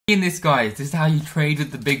In this, guys, this is how you trade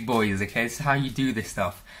with the big boys, okay? This is how you do this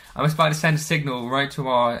stuff. I'm just about to send a signal right to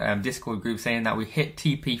our Discord group saying that we hit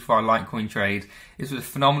TP for our Litecoin trade. This was a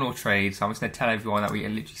phenomenal trade, so I'm just going to tell everyone that we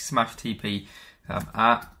literally smashed TP.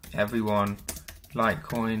 At everyone,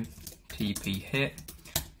 Litecoin TP hit.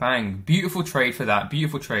 Bang. Beautiful trade for that.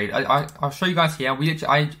 Beautiful trade. I'll show you guys here.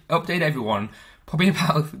 I updated everyone probably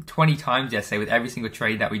about 20 times yesterday with every single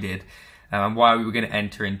trade that we did. And why we were going to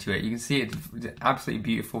enter into it. You can see it's absolutely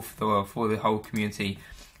beautiful for the whole community.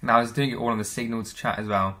 And I was doing it all on the Signals chat as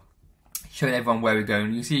well, showing everyone where we're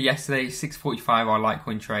going. You can see yesterday, 6:45, our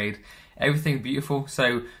Litecoin trade. Everything's beautiful.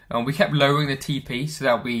 So we kept lowering the TP so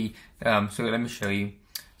that we, so let me show you.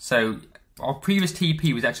 So our previous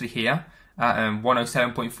TP was actually here at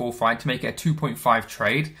 107.45 to make it a 2.5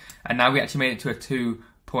 trade. And now we actually made it to a 2.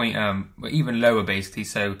 Even lower basically,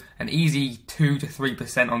 so an easy 2 to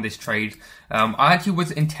 3% on this trade. I actually was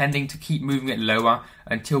intending to keep moving it lower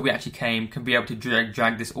until we actually can be able to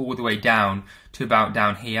drag this all the way down to about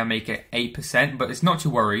down here, make it 8%. But it's not to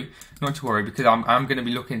worry, because I'm going to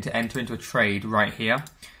be looking to enter into a trade right here,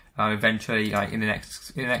 eventually, like in the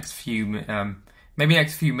next few maybe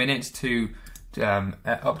next few minutes to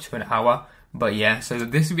up to an hour. But yeah, so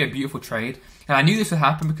this would be a beautiful trade. And I knew this would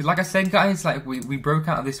happen because, like I said, guys, like we broke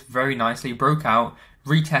out of this very nicely. Broke out,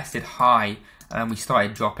 retested high, and we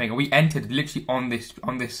started dropping. And we entered literally on this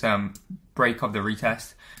break of the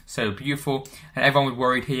retest. So beautiful. And everyone was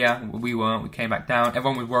worried here. We weren't. We came back down.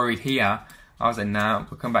 Everyone was worried here. I was like, nah,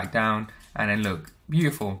 we'll come back down. And then look,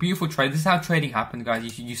 beautiful, beautiful trade. This is how trading happens,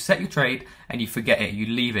 guys. You set your trade and you forget it. You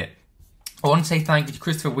leave it. I want to say thank you to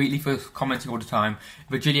Christopher Wheatley for commenting all the time,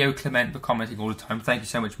 Virgilio Clement for commenting all the time. Thank you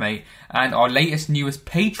so much, mate. And our newest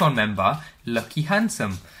Patreon member, Lucky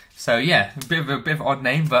Handsome. So yeah, a bit of an odd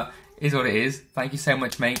name, but is what it is. Thank you so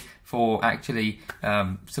much, mate, for actually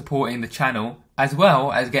supporting the channel, as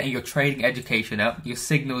well as getting your trading education up, your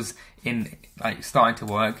signals starting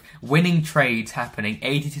to work, winning trades happening,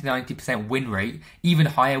 80 to 90% win rate, even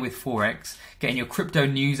higher with Forex, getting your crypto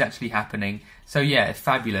news actually happening. So yeah, it's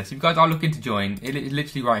fabulous. If you guys are looking to join, it is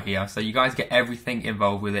literally right here. So you guys get everything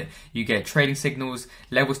involved with it. You get trading signals,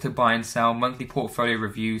 levels to buy and sell, monthly portfolio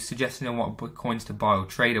reviews, suggesting on what coins to buy or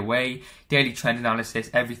trade away, daily trend analysis,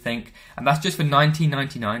 everything. And that's just for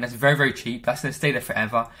 $19.99. That's very, very cheap. That's going to stay there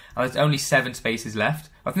forever. And there's only 7 spaces left.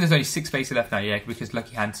 I think there's only 6 spaces left now, yeah, because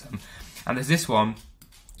Lucky Handsome. And there's this one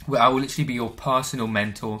where I will literally be your personal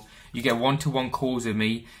mentor. You get one-to-one calls with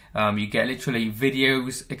me. You get literally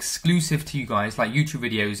videos exclusive to you guys, like YouTube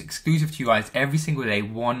videos exclusive to you guys every single day,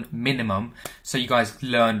 one minimum. So you guys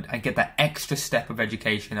learn and get that extra step of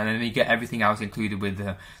education, and then you get everything else included with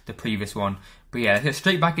the previous one. But yeah, let's get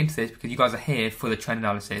straight back into this because you guys are here for the trend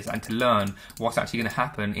analysis and to learn what's actually going to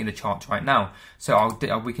happen in the charts right now. So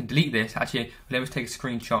we can delete this. Actually, let me take a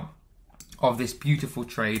screenshot of this beautiful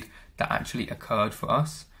trade that actually occurred for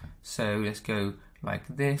us. So let's go like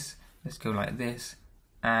this. Let's go like this,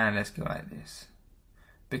 and let's go like this.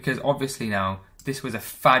 Because obviously now, this was a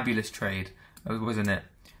fabulous trade, wasn't it?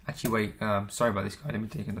 Actually, wait, sorry about this guy, let me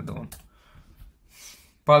take another one.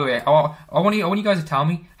 By the way, I want you guys to tell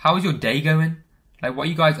me, how is your day going? Like, what are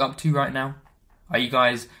you guys up to right now? Are you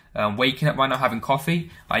guys waking up right now having coffee?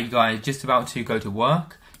 Are you guys just about to go to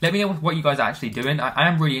work? Let me know what you guys are actually doing. I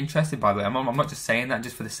am really interested, by the way. I'm not just saying that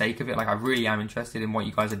just for the sake of it. Like, I really am interested in what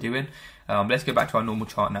you guys are doing. Let's go back to our normal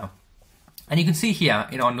chart now. And you can see here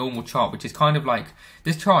in our normal chart, which is kind of like,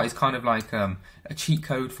 this chart is kind of like a cheat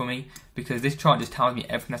code for me, because this chart just tells me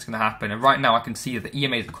everything that's going to happen. And right now I can see that the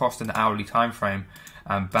EMA is crossed in the hourly time frame,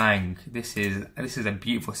 and bang, this is a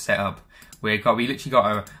beautiful setup. We literally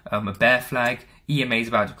got a bear flag, EMA is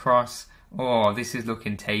about to cross. Oh, this is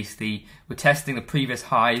looking tasty. We're testing the previous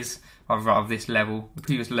highs of this level, the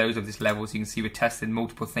previous lows of this level. So you can see we're testing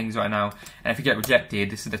multiple things right now. And if we get rejected,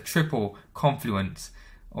 this is a triple confluence.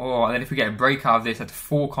 Oh, and then if we get a breakout of this at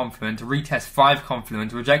 4 confluence, retest 5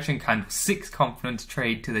 confluence, rejection candle, 6 confluence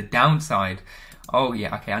trade to the downside. Oh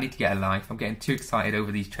yeah, okay, I need to get a life. I'm getting too excited over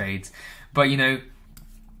these trades. But you know,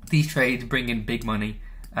 these trades bring in big money,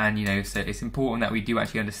 and you know, so it's important that we do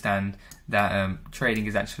actually understand that trading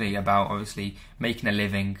is actually about obviously making a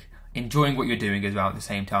living, enjoying what you're doing as well at the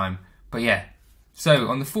same time. But yeah, so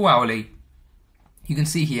on the 4 hourly, you can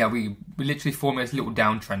see here we literally form this little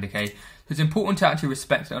downtrend, okay? So it's important to actually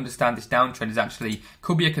respect and understand this downtrend is actually,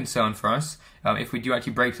 could be a concern for us. If we do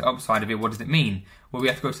actually break the upside of it, what does it mean? Well, we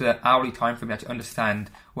have to go to the hourly time frame to actually understand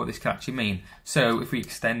what this can actually mean. So if we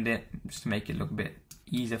extend it, just to make it look a bit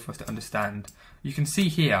easier for us to understand, you can see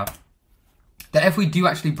here that if we do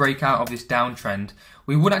actually break out of this downtrend,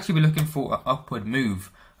 we would actually be looking for an upward move,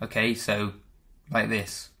 okay? So like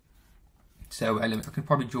this. So I can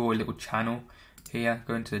probably draw a little channel here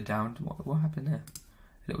going to the down. What happened there?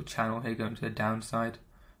 A little channel here going to the downside,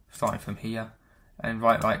 starting from here and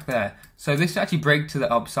right like there. So this will actually break to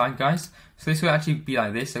the upside, guys. So this will actually be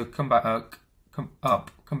like this. So come back up,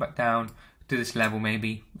 come back down to this level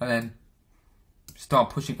maybe, and then start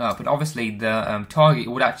pushing up. And obviously the target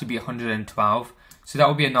would actually be 112. So that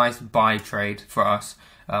would be a nice buy trade for us.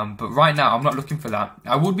 But right now I'm not looking for that.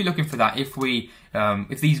 I would be looking for that if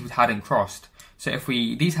these hadn't crossed. So if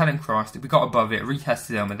these hadn't crossed, if we got above it, retested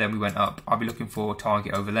them, and then we went up, I'll be looking for a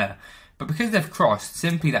target over there. But because they've crossed,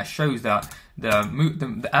 simply that shows that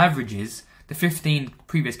the averages, the 15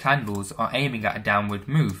 previous candles, are aiming at a downward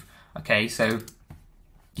move. Okay, so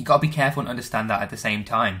you got to be careful and understand that at the same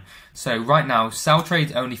time. So right now, sell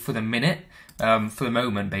trades only for the minute, for the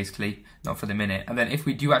moment basically, not for the minute. And then if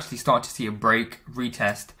we do actually start to see a break,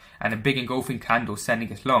 retest, and a big engulfing candle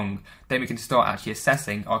sending us long, then we can start actually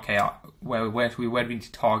assessing, okay, where do we need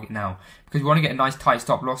to target now? Because we want to get a nice tight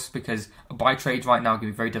stop loss, because buy trades right now can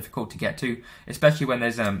be very difficult to get to, especially when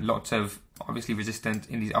there's lots of obviously resistance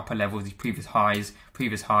in these upper levels, these previous highs,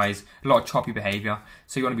 a lot of choppy behavior.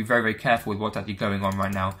 So you want to be very, very careful with what's actually going on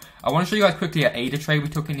right now. I want to show you guys quickly an ADA trade we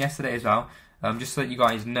took in yesterday as well, just so that you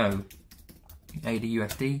guys know. ADA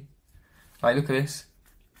USD. Like, look at this.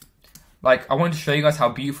 Like, I wanted to show you guys how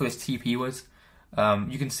beautiful this TP was.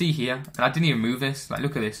 You can see here, and I didn't even move this. Like,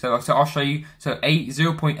 look at this. So I'll show you. So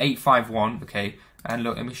 0.851. Okay, and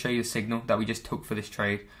look, let me show you the signal that we just took for this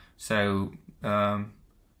trade. So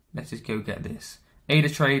let's just go get this ADA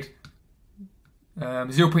trade.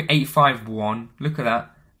 0.851. Look at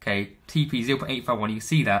that. Okay, TP 0.851. You can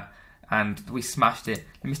see that, and we smashed it.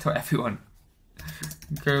 Let me tell everyone.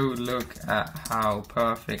 Go look at how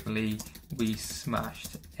perfectly we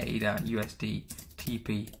smashed ADA USD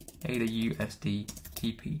TP. ADA USD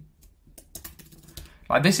TP.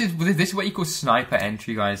 Like, this is what you call sniper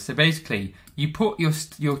entry, guys. So basically, you put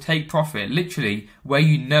your take profit literally where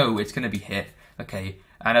you know it's going to be hit. Okay,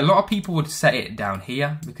 and a lot of people would set it down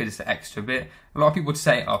here because it's an extra bit. A lot of people would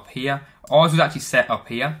set it up here. Ours was actually set up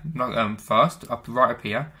here, not first, right up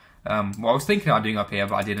here. Well, I was thinking about doing up here,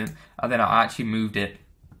 but I didn't. And then I actually moved it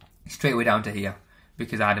straight away down to here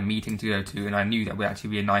because I had a meeting to go to, and I knew that would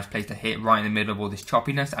actually be a nice place to hit right in the middle of all this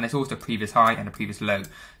choppiness. And it's also a previous high and a previous low.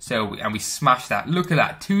 So, and we smashed that. Look at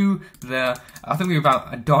that, to the, I think we were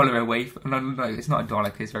about $1 away from, no, it's not $1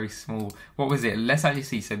 because it's very small. What was it? Let's actually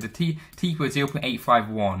see. So the T was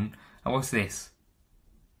 0.851. And what's this?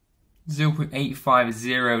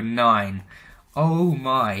 0.8509. Oh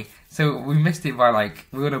my. So we missed it by like,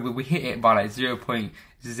 we hit it by like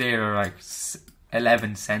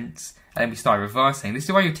 0.011 cents, and then we started reversing. This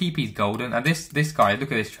is why your TP is golden. And this guy, look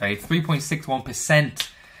at this trade, 3.61%.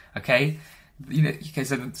 Okay, you know, okay,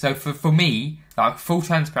 so for me, like, full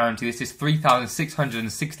transparency, this is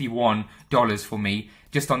 $3,661 for me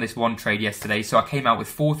just on this one trade yesterday. So I came out with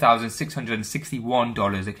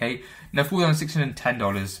 $4,661. Okay, no,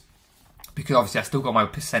 $4,610 because obviously I still got my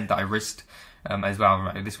percent that I risked. As well,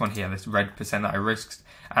 right? This one here, this red percent that I risked,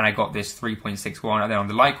 and I got this 3.61. And then on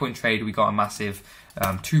the LITECOIN trade, we got a massive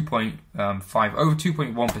 2.5, over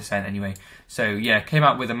 2.1% anyway. So yeah, came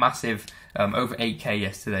out with a massive over 8k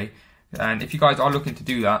yesterday. And if you guys are looking to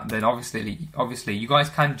do that, then obviously you guys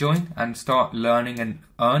can join and start learning and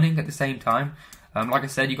earning at the same time. Like I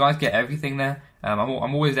said, you guys get everything there.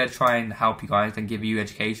 I'm always there to try and help you guys and give you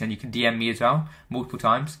education. You can DM me as well multiple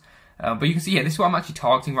times. But you can see here, this is what I'm actually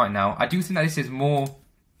targeting right now. I do think that this is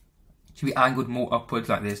should be angled more upwards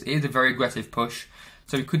like this. It is a very aggressive push.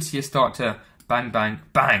 So we could see a start to bang, bang,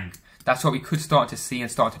 bang. That's what we could start to see and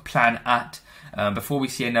start to plan at before we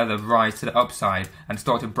see another rise to the upside and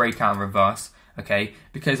start to break out and reverse. Okay,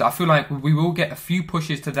 because I feel like we will get a few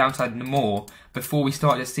pushes to the downside more before we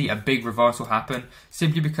start to see a big reversal happen.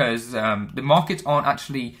 Simply because the markets aren't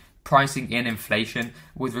actually pricing in inflation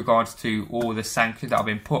with regards to all the sanctions that have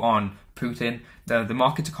been put on Putin. The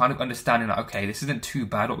markets are kind of understanding that, okay, this isn't too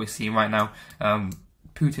bad what we're seeing right now.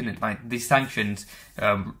 Putin, like, these sanctions,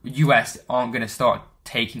 US aren't going to start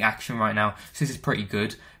taking action right now. So this is pretty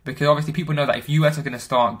good, because obviously people know that if US are going to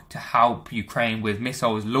start to help Ukraine with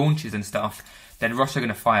missiles launches and stuff, then Russia are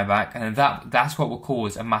going to fire back, and then that's what will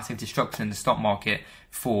cause a massive destruction in the stock market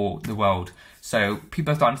for the world. So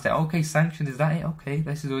people are starting to say, okay, sanctions, is that it? Okay,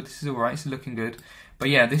 this is all right. This is looking good. But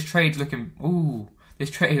yeah, this trade's looking. Ooh,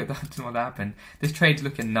 this trade. That's not what happened. This trade's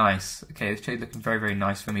looking nice. Okay, this trade's looking very, very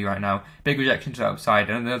nice for me right now. Big rejection to the upside,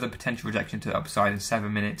 and another potential rejection to the upside in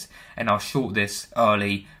 7 minutes, and I'll short this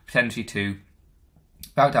early, potentially to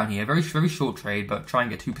about down here. Very, very short trade, but try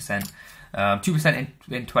and get 2%. 2%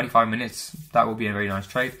 in 25 minutes. That will be a very nice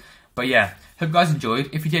trade. But But yeah, hope you guys enjoyed.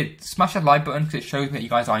 If you did, smash that like button because it shows me that you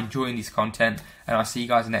guys are enjoying this content. And I'll see you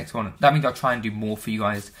guys in the next one. That means I'll try and do more for you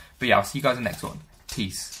guys. But yeah, I'll see you guys in the next one.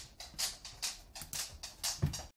 Peace.